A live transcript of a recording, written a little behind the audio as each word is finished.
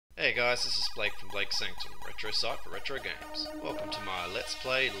Hey guys, this is Blake from Blake's Sanctum, retro site for retro games. Welcome to my Let's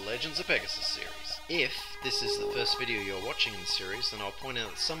Play Legends of Pegasus series. If this is the first video you're watching in the series, then I'll point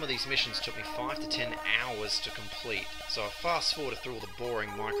out that some of these missions took me 5 to 10 hours to complete, so I fast forwarded through all the boring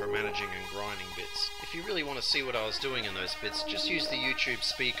micromanaging and grinding bits. If you really want to see what I was doing in those bits, just use the YouTube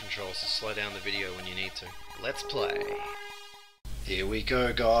speed controls to slow down the video when you need to. Let's play. Here we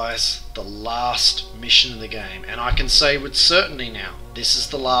go guys, the last mission in the game, and I can say with certainty now, this is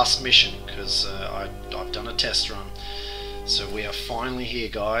the last mission, because I've done a test run. So we are finally here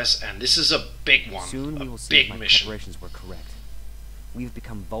guys, and this is a big one. Soon we will see if my preparations were correct. We've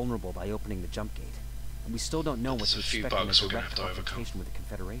become vulnerable by opening the jump gate, and we still don't know what to expect in a direct confrontation with the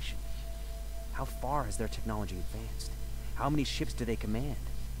Confederation. How far has their technology advanced? How many ships do they command?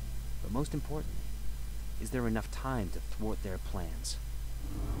 But most importantly, is there enough time to thwart their plans?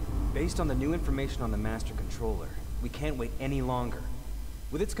 Based on the new information on the Master Controller, we can't wait any longer.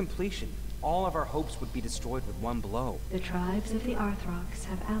 With its completion, all of our hopes would be destroyed with one blow. The tribes of the Arthrox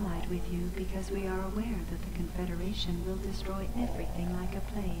have allied with you because we are aware that the Confederation will destroy everything like a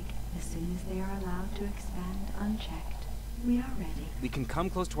plague as soon as they are allowed to expand unchecked. We are ready. We can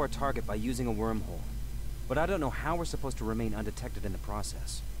come close to our target by using a wormhole, but I don't know how we're supposed to remain undetected in the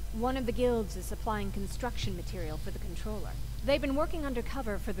process. One of the guilds is supplying construction material for the controller. They've been working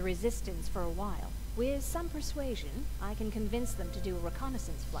undercover for the Resistance for a while. With some persuasion, I can convince them to do a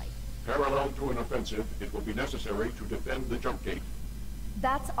reconnaissance flight. Parallel to an offensive, it will be necessary to defend the jump gate.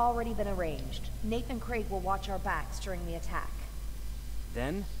 That's already been arranged. Nathan Craig will watch our backs during the attack.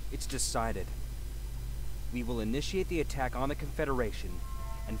 Then, it's decided. We will initiate the attack on the Confederation,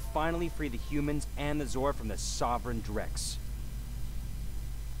 and finally free the humans and the Zord from the Sovereign Drex.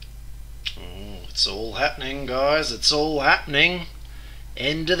 Oh, it's all happening, guys. It's all happening.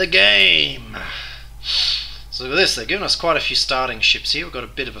 End of the game. So look at this. They've given us quite a few starting ships here. We've got a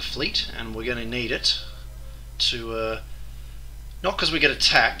bit of a fleet, and we're going to need it to... not because we get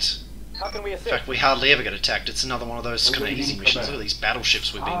attacked. How can we assist? In fact, we hardly ever get attacked. It's another one of those kind of easy missions. Look at these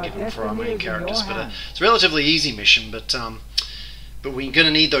battleships we've been given for our main characters. But it's a relatively easy mission, but we're going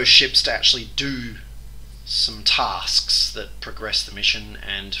to need those ships to actually do some tasks that progress the mission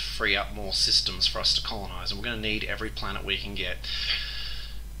and free up more systems for us to colonize, and we're going to need every planet we can get,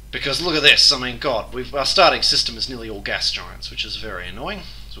 because look at this. I mean, God, our starting system is nearly all gas giants, which is very annoying.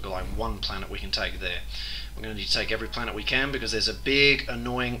 So we've got like one planet we can take there. We're going to need to take every planet we can because there's a big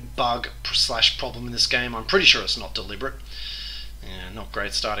annoying bug / problem in this game. I'm pretty sure it's not deliberate. Yeah, not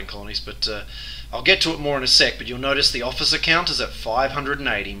great starting colonies, but I'll get to it more in a sec. But you'll notice the officer count is at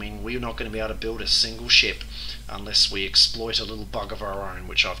 580, meaning we're not going to be able to build a single ship unless we exploit a little bug of our own,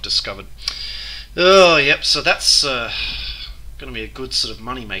 which I've discovered. Oh, yep, so that's going to be a good sort of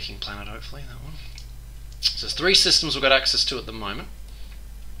money-making planet, hopefully, that one. So there's 3 systems we've got access to at the moment.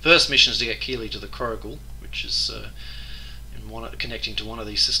 First mission is to get Keeley to the Krogul, which is connecting to one of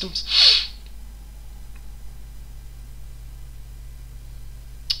these systems.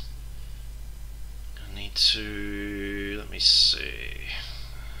 Let me see,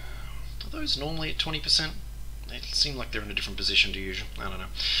 are those normally at 20%? They seem like they're in a different position to usual. I don't know,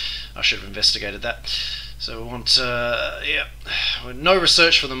 I should have investigated that. So we want yeah, no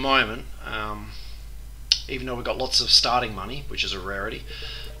research for the moment, even though we've got lots of starting money, which is a rarity.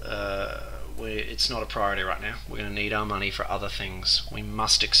 It's not a priority right now. We're going to need our money for other things. We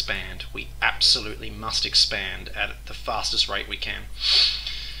must expand. We absolutely must expand at the fastest rate we can.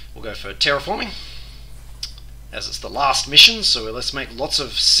 We'll go for terraforming, as it's the last mission, so let's make lots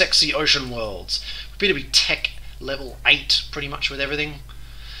of sexy ocean worlds. We appear to be tech level 8 pretty much with everything.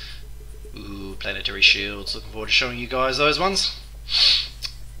 Ooh, planetary shields. Looking forward to showing you guys those ones.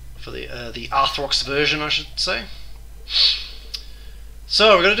 For the Arthrox version, I should say.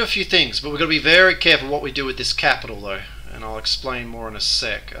 So, we're going to do a few things, but we're going to be very careful what we do with this capital though. And I'll explain more in a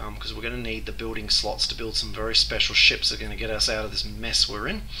sec, because we're going to need the building slots to build some very special ships that are going to get us out of this mess we're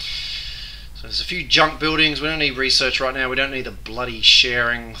in. So there's a few junk buildings. We don't need research right now. We don't need the bloody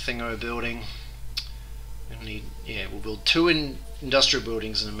sharing thingo building. We don't need, yeah, we'll build 2 industrial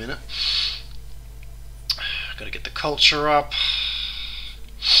buildings in a minute. Got to get the culture up.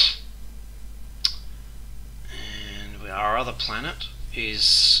 And our other planet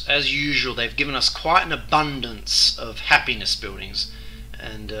is, as usual, they've given us quite an abundance of happiness buildings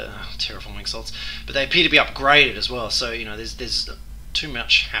and terraforming slots, but they appear to be upgraded as well. So you know, there's too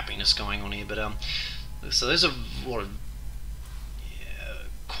much happiness going on here, but so those are what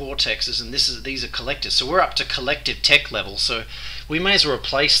cortexes, and these are collectors. So we're up to collective tech level, so we may as well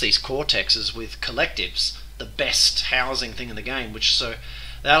replace these cortexes with collectives, the best housing thing in the game. So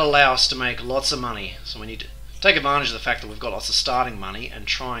that'll allow us to make lots of money. So we need take advantage of the fact that we've got lots of starting money and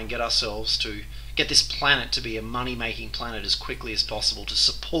try and get ourselves to get this planet to be a money-making planet as quickly as possible to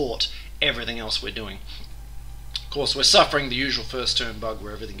support everything else we're doing. Of course, we're suffering the usual first turn bug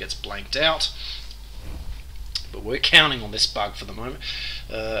where everything gets blanked out, but we're counting on this bug for the moment.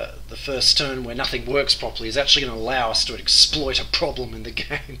 The first turn where nothing works properly is actually going to allow us to exploit a problem in the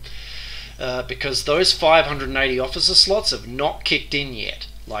game, because those 580 officer slots have not kicked in yet.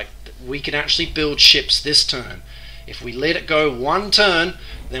 Like, we can actually build ships this turn. If we let it go one turn,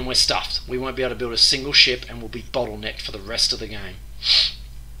 then we're stuffed. We won't be able to build a single ship and we'll be bottlenecked for the rest of the game.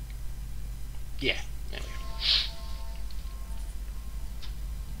 Yeah, there we go.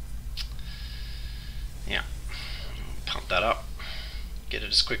 Yeah, pump that up, get it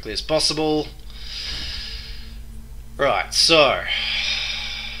as quickly as possible. Right, so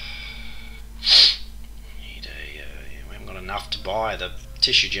we haven't got enough to buy the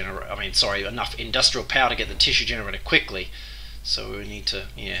tissue generator. I mean, sorry, enough industrial power to get the tissue generator quickly. So we need to,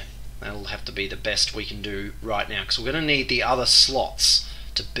 yeah, that'll have to be the best we can do right now, because we're going to need the other slots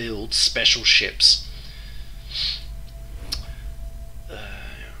to build special ships.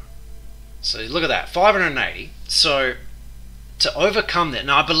 So look at that, 580. So to overcome that,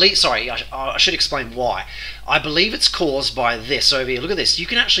 now I believe, sorry, I should explain why. I believe it's caused by this over here. Look at this. You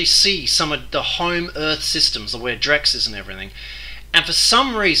can actually see some of the home Earth systems, where Drex is and everything. And for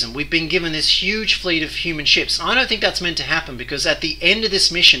some reason, we've been given this huge fleet of human ships. And I don't think that's meant to happen, because at the end of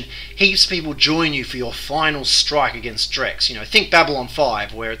this mission, heaps of people join you for your final strike against Drex. You know, think Babylon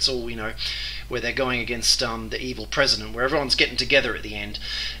 5, where it's all, you know, where they're going against the evil president, where everyone's getting together at the end,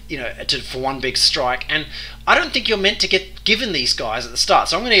 you know, for one big strike. And I don't think you're meant to get given these guys at the start,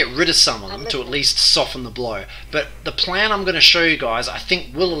 so I'm going to get rid of some of them to at least soften the blow. But the plan I'm going to show you guys, I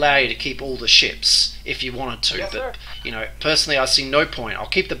think, will allow you to keep all the ships if you wanted to. Yes, but you know, personally, I see no point. I'll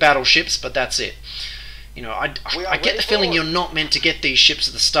keep the battleships, but that's it. You know, I get the feeling you're not meant to get these ships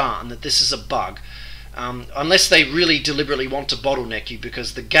at the start, and that this is a bug. Unless they really deliberately want to bottleneck you,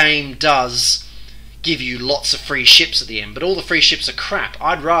 because the game does give you lots of free ships at the end, but all the free ships are crap.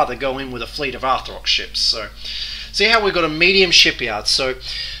 I'd rather go in with a fleet of Arthrox ships. So see how we've got a medium shipyard, so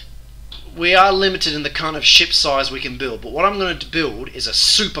we are limited in the kind of ship size we can build, but what I'm going to build is a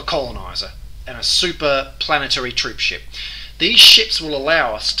super colonizer and a super planetary troop ship. These ships will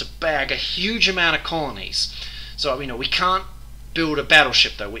allow us to bag a huge amount of colonies. So, you know, we can't build a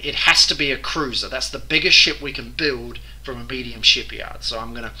battleship though. It has to be a cruiser. That's the biggest ship we can build from a medium shipyard. So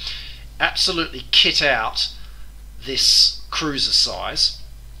I'm going to absolutely kit out this cruiser size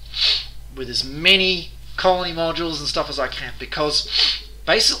with as many colony modules and stuff as I can, because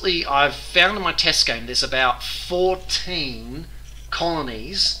basically I've found in my test game there's about 14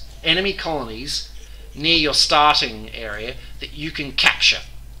 colonies, enemy colonies, near your starting area that you can capture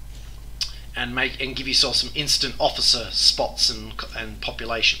and give yourself some instant officer spots and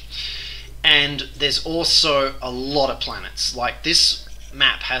population. And there's also a lot of planets. Like, this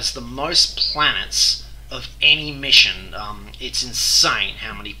map has the most planets of any mission. It's insane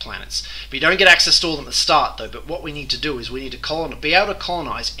how many planets. We don't get access to all of them at the start though, but what we need to do is we need to be able to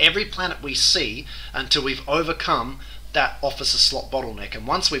colonize every planet we see until we've overcome that officer slot bottleneck. And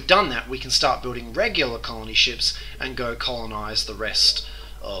once we've done that, we can start building regular colony ships and go colonize the rest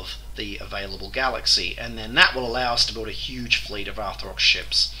of the available galaxy, and then that will allow us to build a huge fleet of Arthrox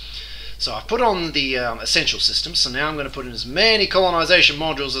ships. So I've put on the essential system, so now I'm going to put in as many colonization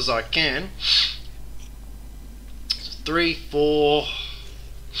modules as I can. So 3, 4,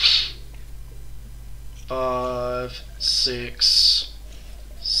 5, 6,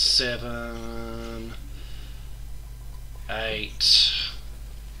 7, 8,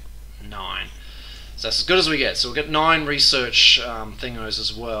 9. So that's as good as we get. So we'll get 9 research thingos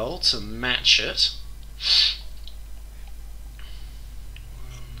as well to match it.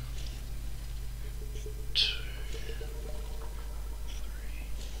 1, 2, 3,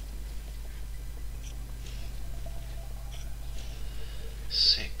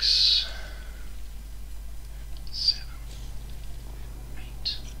 6, 7,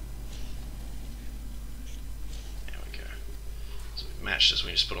 8. There we go. So we've matched this.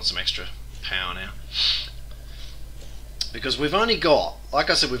 We just put on some extra power now, because we've only got,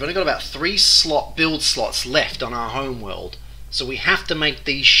 like I said, we've only got about 3 build slots left on our home world. So we have to make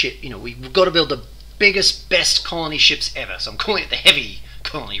these ship, you know, we've got to build the biggest, best colony ships ever. So I'm calling it the heavy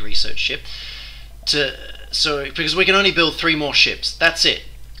colony research ship. Because we can only build 3 more ships. That's it.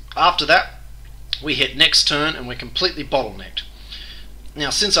 After that, we hit next turn and we're completely bottlenecked.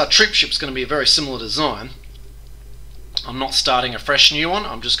 Now, since our troop ship's going to be a very similar design, I'm not starting a fresh new one.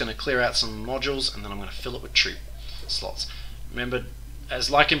 I'm just going to clear out some modules and then I'm going to fill it with troop slots. Remember, as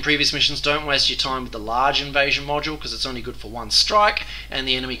like in previous missions, don't waste your time with the large invasion module because it's only good for one strike and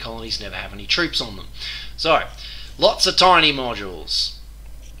the enemy colonies never have any troops on them. So, lots of tiny modules.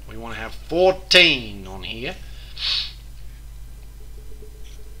 We want to have 14 on here.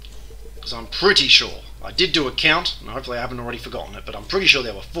 Because I'm pretty sure, I did do a count, and hopefully I haven't already forgotten it, but I'm pretty sure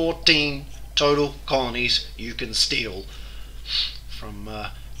there were 14 total colonies you can steal from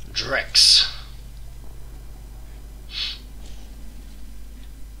Drex.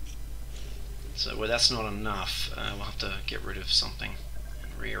 So well, that's not enough. We'll have to get rid of something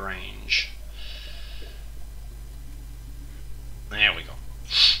and rearrange. There we go.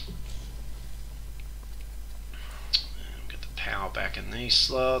 And get the power back in these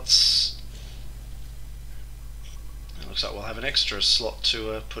slots. It looks like we'll have an extra slot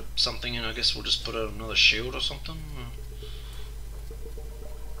to put something in. I guess we'll just put another shield or something.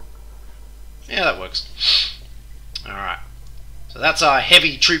 Yeah, that works. Alright. So that's our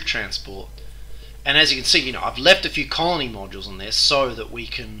heavy troop transport. And as you can see, you know, I've left a few colony modules on there so that we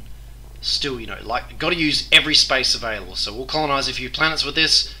can still, you know, like, got to use every space available. So we'll colonize a few planets with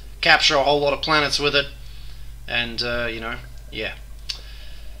this, capture a whole lot of planets with it, and, you know, yeah.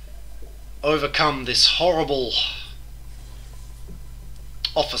 Overcome this horrible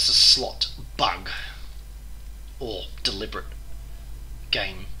officer slot bug, or deliberate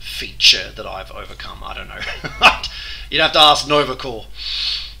game feature that I've overcome. I don't know. You'd have to ask Novacore.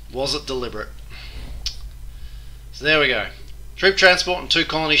 Was it deliberate? So there we go. Troop transport and 2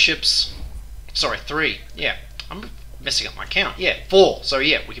 colony ships. Sorry, 3. Yeah, I'm messing up my count. Yeah, 4. So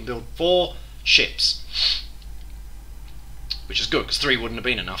yeah, we can build 4 ships. Which is good, because 3 wouldn't have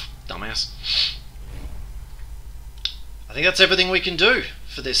been enough. Dumbass. I think that's everything we can do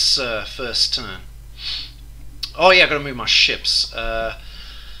for this first turn. Oh yeah, I've got to move my ships. Oh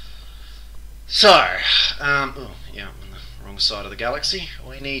yeah, I'm on the wrong side of the galaxy.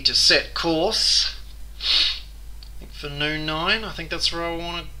 We need to set course. I think for noon 9, I think that's where I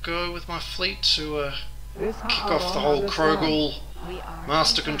want to go with my fleet to kick off the whole Krogel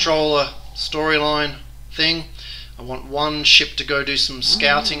Master Controller storyline thing. I want one ship to go do some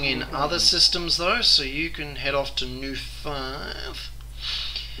scouting in other systems though, so you can head off to Nu 5.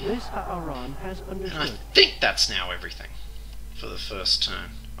 This Ha'aran has understood. And I think that's now everything for the first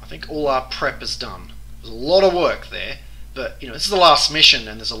turn. I think all our prep is done. There's a lot of work there, but you know, this is the last mission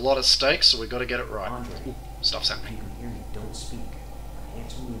and there's a lot at stake, so we've got to get it right. Andre, Stuff's happening. you can hear me, don't speak.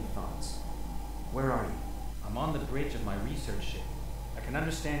 Answer me in thoughts. Where are you? I'm on the bridge of my research ship. I can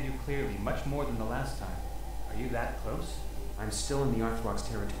understand you clearly, much more than the last time. Are you that close? I'm still in the Arthrox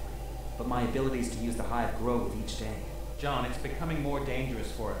territory, but my abilities to use the hive grow with each day. John, it's becoming more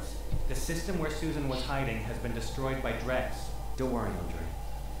dangerous for us. The system where Susan was hiding has been destroyed by Drex. Don't worry, Andre.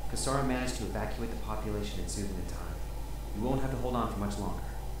 Cassara managed to evacuate the population and Susan in time. You won't have to hold on for much longer.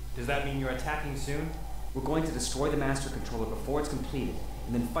 Does that mean you're attacking soon? We're going to destroy the Master Controller before it's completed,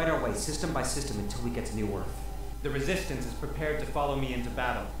 and then fight our way system by system until we get to New Earth. The Resistance is prepared to follow me into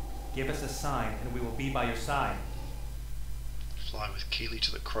battle. Give us a sign, and we will be by your side. Fly with Keeley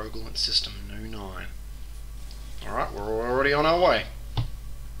to the Krogelant system, Nu 9. Alright, we're already on our way.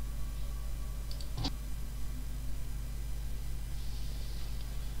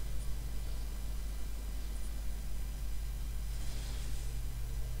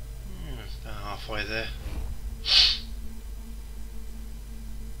 About halfway there.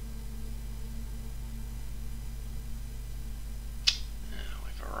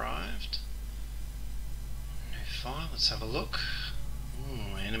 Arrived. Nu 5, let's have a look.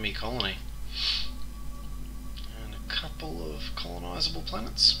 Ooh, enemy colony. And a couple of colonizable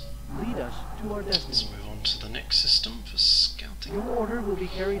planets. Lead us to our Let's destiny. move on to the next system for scouting. Your order will be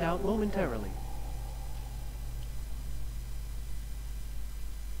carried out momentarily.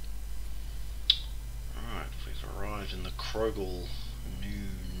 Alright, we've arrived in the Krogel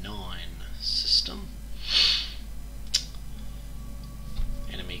Nu 9 system.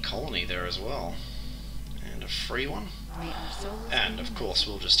 Enemy colony there as well, and a free one, and of course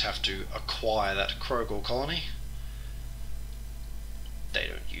we'll just have to acquire that Krogel colony. They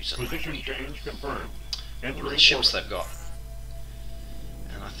don't use it like Position we do. change confirmed. Look Entering at the ships orbit. they've got,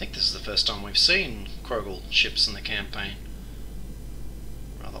 and I think this is the first time we've seen Krogel ships in the campaign.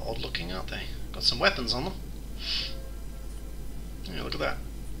 Rather odd looking, aren't they? Got some weapons on them. Yeah, look at that.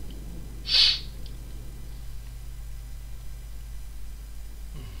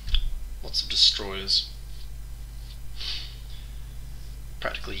 Lots of destroyers.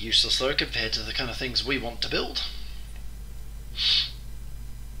 Practically useless though compared to the kind of things we want to build.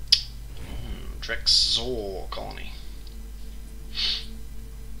 Drex Zor colony.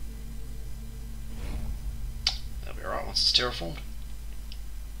 That'll be alright once it's terraformed.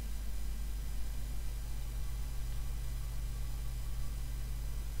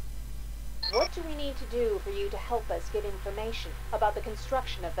 What do we need to do for you to help us get information about the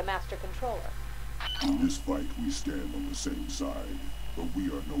construction of the Master Controller? In this fight, we stand on the same side, but we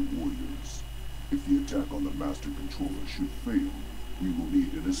are no warriors. If the attack on the Master Controller should fail, we will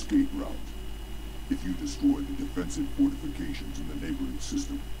need an escape route. If you destroy the defensive fortifications in the neighboring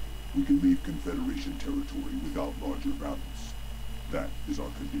system, we can leave Confederation territory without larger battles. That is our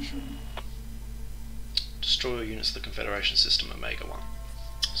condition. Destroy units of the Confederation system, Omega 1.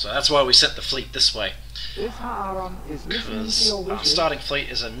 So that's why we sent the fleet this way. Because our starting fleet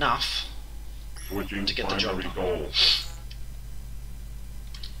is enough to get the job done.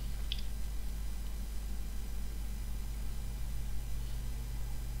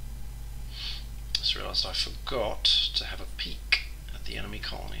 Just realised I forgot to have a peek at the enemy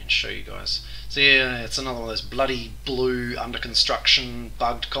colony and show you guys. So yeah, it's another one of those bloody blue under construction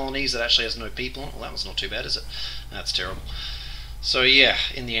bugged colonies that actually has no people on it. Well, that one's not too bad, is it? That's terrible. So yeah,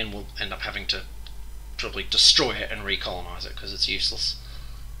 in the end we'll end up having to probably destroy it and recolonize it because it's useless.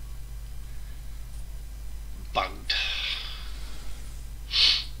 Bugged.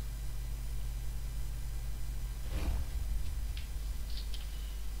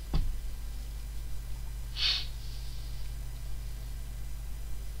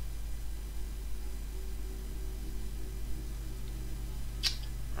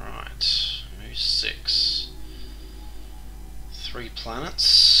 Right, new 6. 3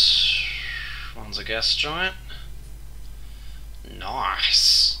 planets. One's a gas giant.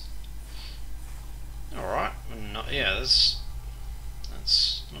 Nice. Alright, yeah, that's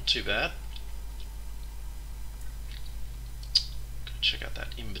not too bad. Go check out that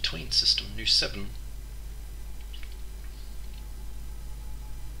in-between system, new 7.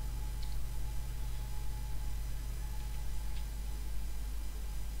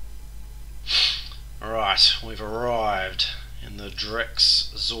 Alright, we've arrived in the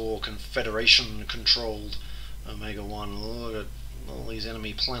Drex Zor Confederation controlled Omega 1. Look at all these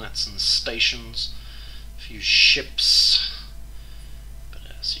enemy planets and stations, a few ships, but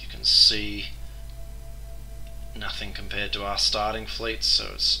as you can see, nothing compared to our starting fleet,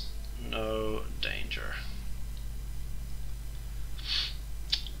 so it's no danger.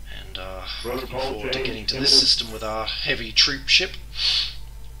 And looking forward to getting to this system with our heavy troop ship.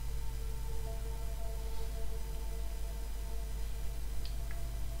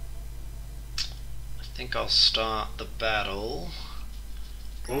 I think I'll start the battle.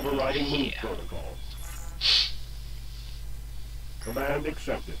 Overriding loop protocol. Command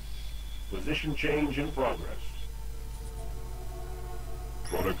accepted. Position change in progress.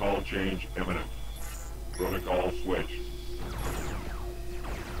 Protocol change imminent. Protocol switch.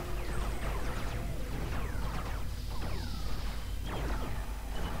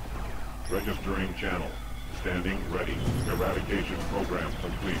 Registering channel. Standing ready. Eradication program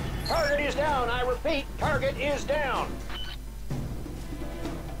complete. Target is down. I repeat, target is down.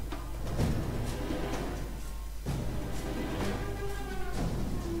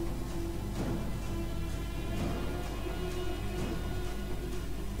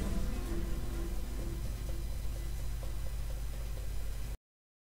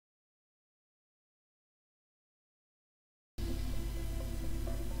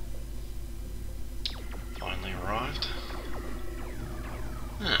 Finally arrived.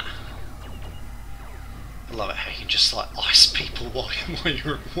 Ah. I love it how you just like ice people while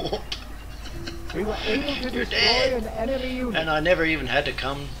you're at warp. We were able to You're destroy dead. an enemy unit. And I never even had to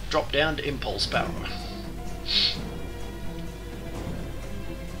drop down to impulse power.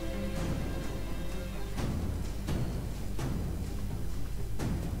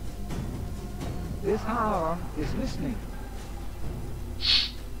 This tower is listening.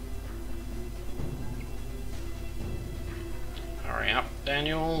 Hurry up,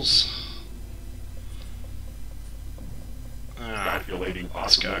 Daniels. Alright, Calculating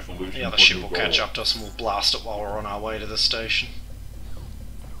let's go. optimal solution The other for ship new will catch goal. up to us and we'll blast it while we're on our way to the station.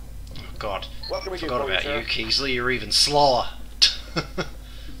 Oh god, What can we do forgot for you, about sir? you, Keesley. You're even slower.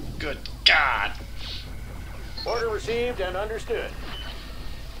 Good god. Order received and understood.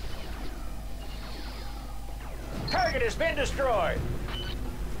 Target has been destroyed.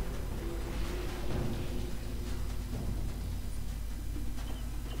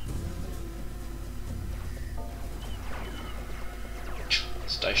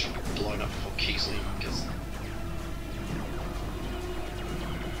 Station blown up before Keesley even gets there.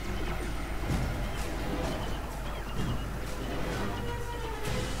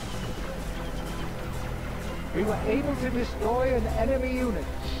 We were able to destroy an enemy unit.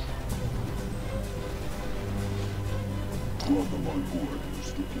 Welcome on board,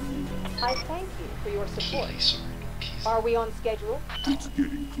 Mr. King. I thank you for your support. Keeley, sorry, not Keesley. Are we on schedule? It's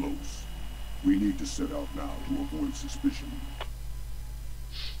getting close. We need to set out now to avoid suspicion.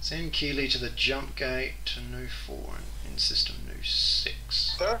 Send Keeley to the jump gate to Nu 4 in system Nu 6.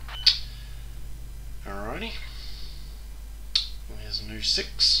 Sir? Alrighty. There's Nu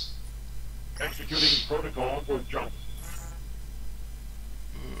 6. Executing protocol for jump.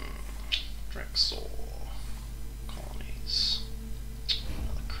 Drexel. Colonies.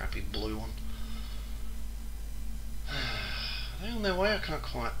 Another crappy blue one. Are they on their way? I can't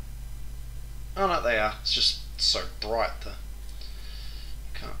quite... Oh no, they are. It's just so bright that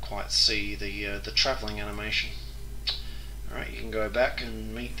you can't quite see the travelling animation. Alright, you can go back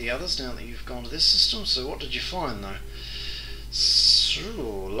and meet the others now that you've gone to this system. So what did you find though? So,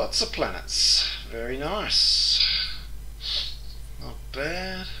 lots of planets. Very nice. Not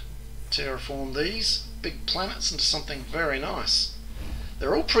bad. Terraform these big planets into something very nice.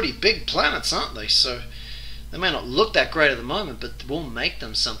 They're all pretty big planets, aren't they? So they may not look that great at the moment, but we'll make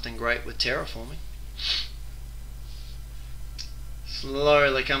them something great with terraforming.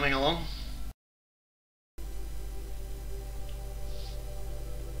 Slowly coming along.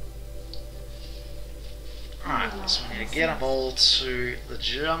 Alright, so we need to get them all to the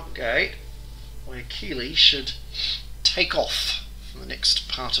jump gate where Keeley should take off for the next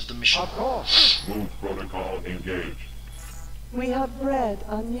part of the mission. Of course. Move protocol engaged. We have bred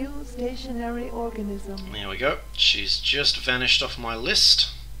a new stationary organism. There we go. She's just vanished off my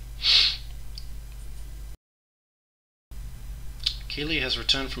list. Keeley has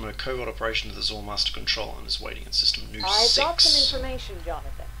returned from her covert operation to the Zor Master Control and is waiting in system Nu 6. I've got some information,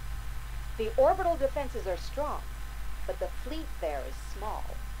 Jonathan. The orbital defenses are strong, but the fleet there is small.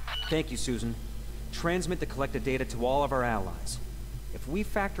 Thank you, Susan. Transmit the collected data to all of our allies. If we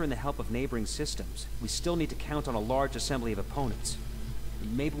factor in the help of neighboring systems, we still need to count on a large assembly of opponents.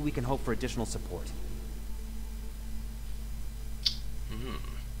 Maybe we can hope for additional support.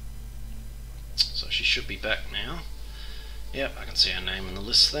 So she should be back now. Yep, I can see her name in the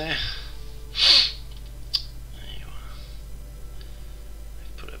list there. There you are.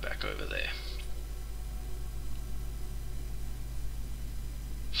 Put her back over there.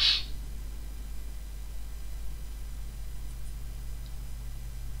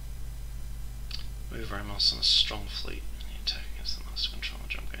 Move Ramos on a strong fleet. The attack against the Master Controller.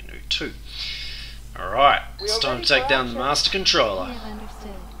 Jump Gate Nu 2. Alright, it's time to take down the Master Controller. We have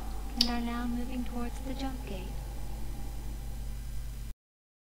understood, and are now moving towards the jump gate.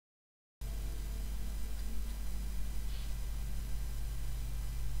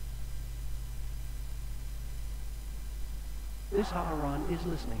 This Ha'aron is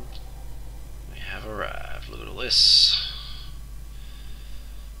listening. We have arrived. Look at all this.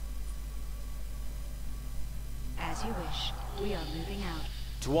 As you wish, we are moving out.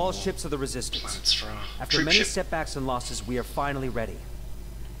 To all ships of the Resistance, Planets for our after troop many ship. setbacks and losses, we are finally ready.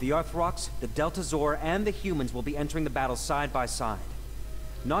 The Arthrox, the Delta Zor, and the humans will be entering the battle side by side.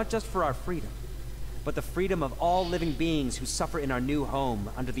 Not just for our freedom, but the freedom of all living beings who suffer in our new home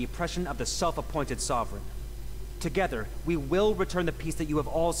under the oppression of the self-appointed sovereign. Together, we will return the peace that you have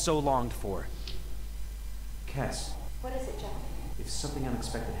all so longed for. Cass. What is it, John? If something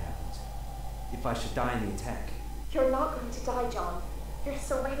unexpected happens, if I should die in the attack... You're not going to die, John. You're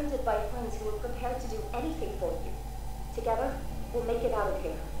surrounded by friends who are prepared to do anything for you. Together, we'll make it out of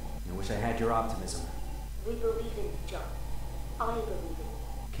here. I wish I had your optimism. We believe in you, John. I believe in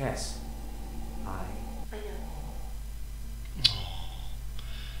you. Cass. I know.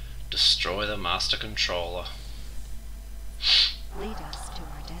 Destroy the Master Controller. Lead us to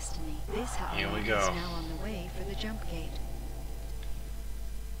our destiny. This Here we Ha'aron go. is now on the way for the jump gate.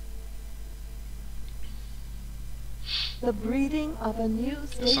 The breeding of a new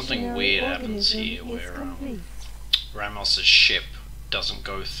stationary Something weird happens organism here is where complete. Ramos's ship doesn't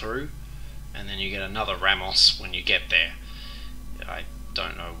go through, and then you get another Ramos when you get there. I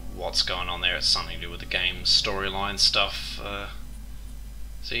don't know what's going on there. It's something to do with the game's storyline stuff.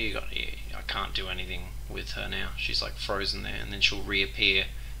 So you got, yeah, I can't do anything with her now. She's like frozen there, and then she'll reappear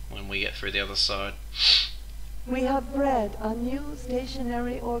when we get through the other side. We have bred a new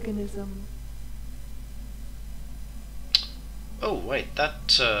stationary organism. Oh wait,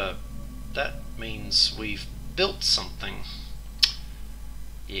 that means we've built something.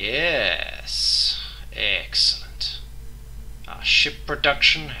 Yes, excellent. Our ship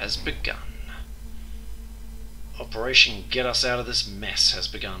production has begun. Operation Get Us Out of This Mess has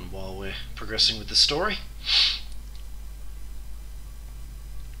begun while we're progressing with the story.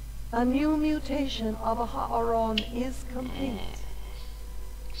 A new mutation of a Ha'aron is complete.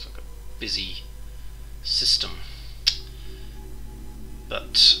 It's like a busy system.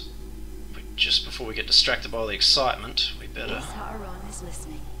 But just before we get distracted by all the excitement, we better... This Ha'aron is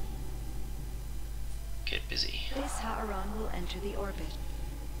listening. Get busy. This Ha'aron will enter the orbit.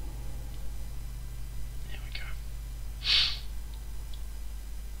 There we go.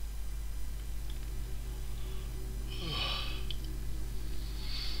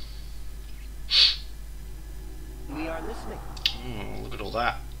 We are listening. Oh, look at all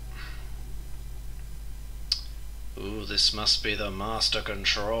that. Ooh, this must be the master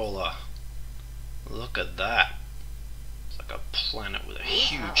controller. Look at that. It's like a planet with a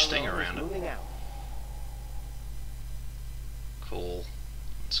huge thing around it. Cool.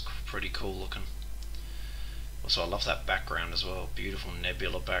 It's pretty cool looking. Also, I love that background as well. Beautiful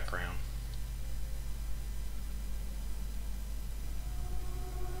nebula background.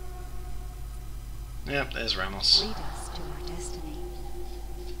 Yep, there's Ramos. Lead us to our destiny.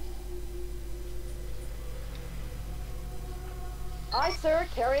 Aye, sir,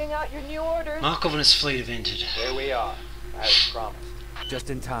 carrying out your new orders. Markov and his fleet have entered. Here we are, as promised. Just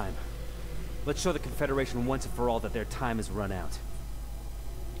in time. Let's show the Confederation once and for all that their time has run out.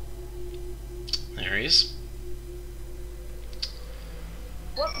 There he is.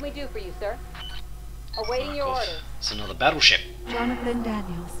 What can we do for you, sir? Awaiting your Markov. orders. It's another battleship. Jonathan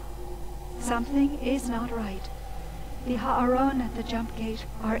Daniels. Something is not right. The Ha'aron at the jump gate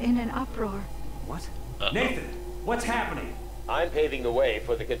are in an uproar. What? Nathan, what's happening? I'm paving the way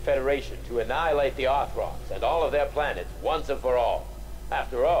for the Confederation to annihilate the Arthrox and all of their planets once and for all.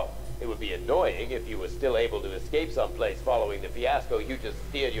 After all, it would be annoying if you were still able to escape someplace following the fiasco you just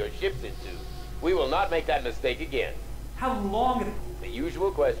steered your ships into. We will not make that mistake again. How long? The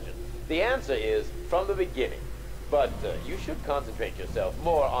usual question. The answer is from the beginning. But you should concentrate yourself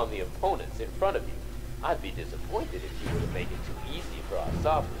more on the opponents in front of you. I'd be disappointed if you were to make it too easy for our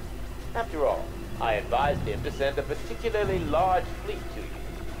sovereign. After all, I advised him to send a particularly large fleet to you.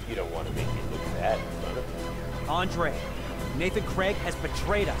 You don't want to make me look bad in front of you. Andre, Nathan Craig has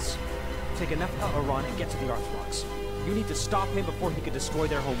betrayed us. Take enough Ha'aron and get to the Arthrox. You need to stop him before he can destroy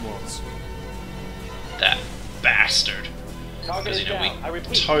their homeworlds. That bastard. Target Because, is you know, we down. I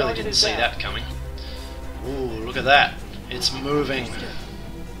repeat, totally target didn't is see down. that coming. Ooh, look at that. It's moving.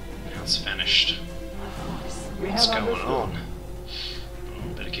 Now it's vanished. What's going on?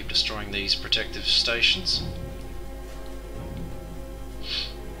 Oh, better keep destroying these protective stations.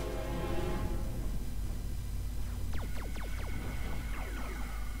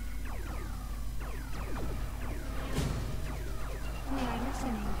 We are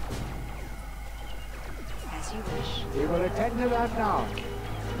listening. As you wish. We will attend to that now.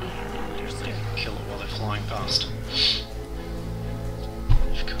 We have understood. Kill it while they're flying past.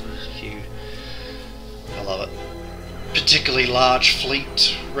 We've got a few. I love it. Particularly large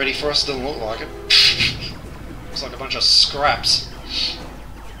fleet ready for us. Doesn't look like it. Looks like a bunch of scraps.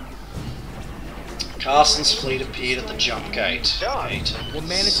 Carson's fleet appeared at the jump gate. We'll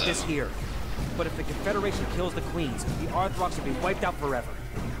manage this here. But if the Confederation kills the Queens, the Arthrox will be wiped out forever.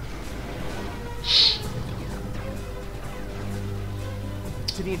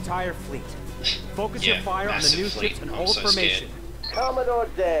 To the entire fleet. Focus your fire on the new ships and hold formation. Commodore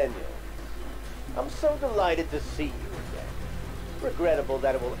Daniel, I'm so delighted to see you again. Regrettable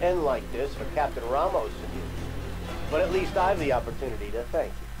that it will end like this for Captain Ramos and you. But at least I have the opportunity to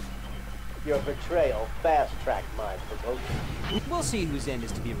thank you. Your betrayal fast-tracked my promotion. We'll see whose end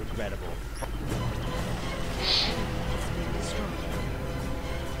is to be regrettable. It's been destroyed.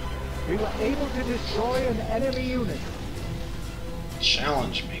 We were able to destroy an enemy unit.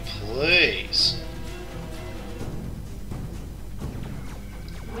 Challenge me, please.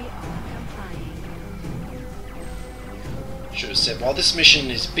 We are complying. Should have said, while this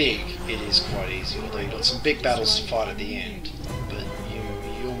mission is big, it is quite easy. Although you've got some big battles to fight at the end, but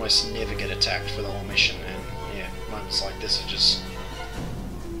you almost never get attacked for the whole mission. And yeah, moments like this are just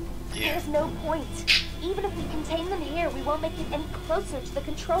There's no point. Even if we contain them here, we won't make it any closer to the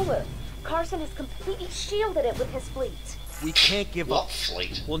controller. Carson has completely shielded it with his fleet. We can't give What up.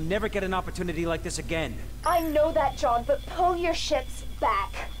 fleet? We'll never get an opportunity like this again. I know that, John, but pull your ships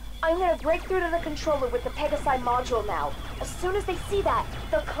back. I'm gonna break through to the controller with the Pegasi module now. As soon as they see that,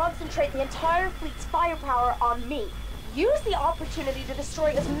 they'll concentrate the entire fleet's firepower on me. Use the opportunity to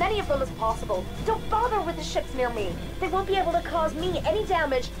destroy as many of them as possible. Don't bother with the ships near me. They won't be able to cause me any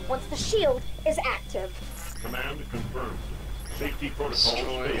damage once the shield is active. Command confirmed. Safety protocols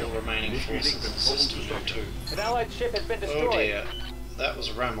Destroy your failed. remaining Initiating forces in control System destruction. 2. An allied ship has been destroyed. Oh dear. That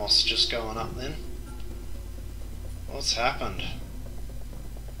was Ramos just going up then. What's happened?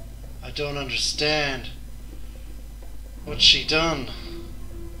 I don't understand. What's she done?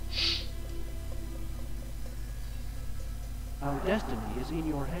 Our destiny is in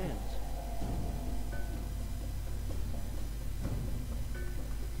your hands.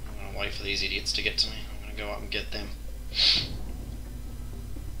 I'm gonna wait for these idiots to get to me. I'm go up and get them.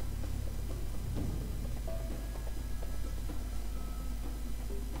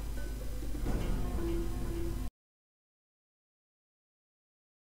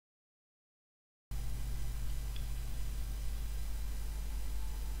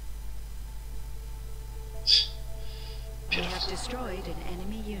 We have destroyed an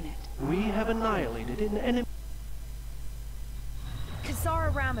enemy unit. We have annihilated an enemy.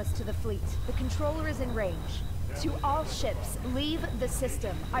 Kasara Ramos to the fleet. The controller is in range. To all ships, leave the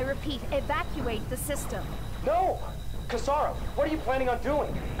system. I repeat, evacuate the system. No! Kasara, what are you planning on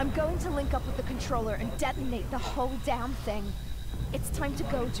doing? I'm going to link up with the controller and detonate the whole damn thing. It's time to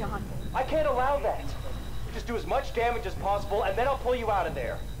go, John. I can't allow that. Just do as much damage as possible, and then I'll pull you out of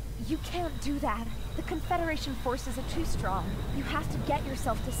there. You can't do that. The Confederation forces are too strong. You have to get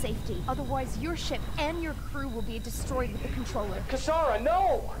yourself to safety. Otherwise, your ship and your crew will be destroyed with the controller. Kasara,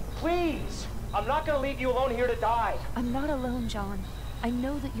 no! Please! I'm not gonna leave you alone here to die. I'm not alone, John. I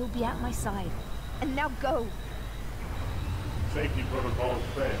know that you'll be at my side. And now go! Safety protocols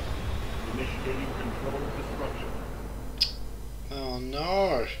failed. Initiating control destruction. Oh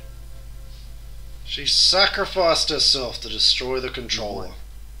no! She sacrificed herself to destroy the controller.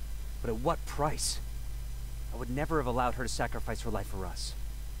 But at what price? I would never have allowed her to sacrifice her life for us.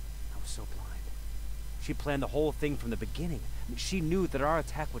 I was so blind. She planned the whole thing from the beginning. I mean, she knew that our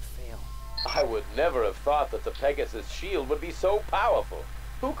attack would fail. I would never have thought that the Pegasus shield would be so powerful.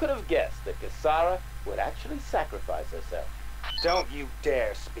 Who could have guessed that Kasara would actually sacrifice herself? Don't you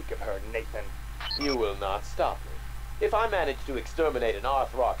dare speak of her, Nathan. You will not stop me. If I manage to exterminate an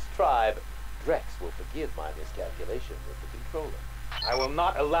Arthrox tribe, Drex will forgive my miscalculation with the controller. I will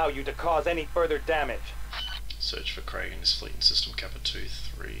not allow you to cause any further damage. Search for Craig and his fleet and system Kappa 2,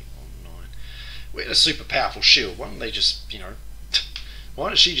 3, or 9. We had a super powerful shield. Why don't they just, you know, why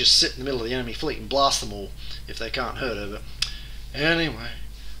don't she just sit in the middle of the enemy fleet and blast them all if they can't hurt her? But anyway,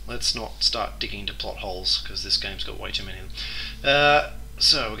 let's not start digging into plot holes because this game's got way too many of them.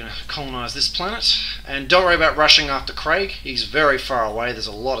 So we're going to colonise this planet. And don't worry about rushing after Craig. He's very far away. There's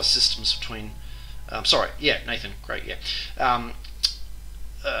a lot of systems between... Nathan, great, yeah.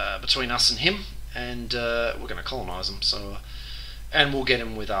 Between us and him, and we're going to colonise him. So, and we'll get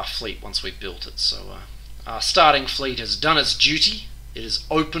him with our fleet once we've built it. So our starting fleet has done its duty. It has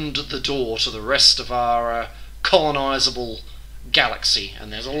opened the door to the rest of our colonisable galaxy,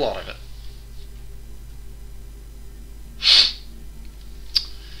 and there's a lot of it.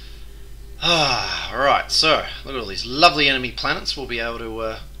 Right, so look at all these lovely enemy planets we'll be able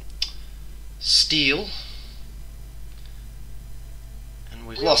to steal. And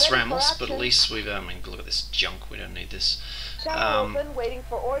we've lost Ramos, but at least we've, look at this junk, we don't need this. Open, waiting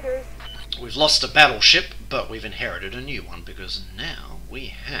for orders. We've lost a battleship, but we've inherited a new one, because now we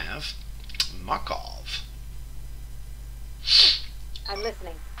have Markov. I'm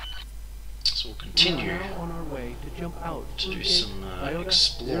listening. So we'll continue on our way to jump out to do some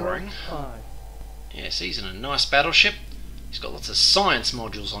exploring. 05. Yes, he's in a nice battleship. He's got lots of science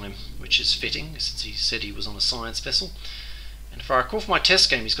modules on him, which is fitting, since he said he was on a science vessel. And if I recall from my test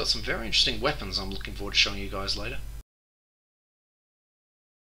game, he's got some very interesting weapons I'm looking forward to showing you guys later.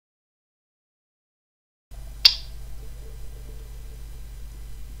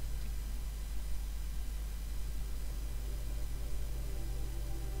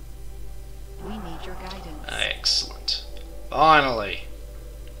 We need your guidance. Excellent. Finally!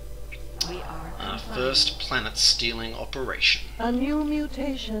 We are Our first planet stealing operation. A new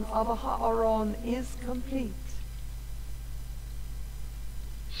mutation of a Ha'aron is complete.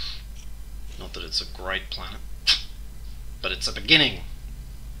 Not that it's a great planet, but it's a beginning.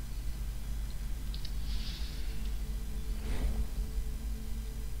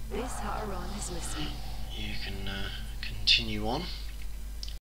 This Ha'aron is listening. You can continue on.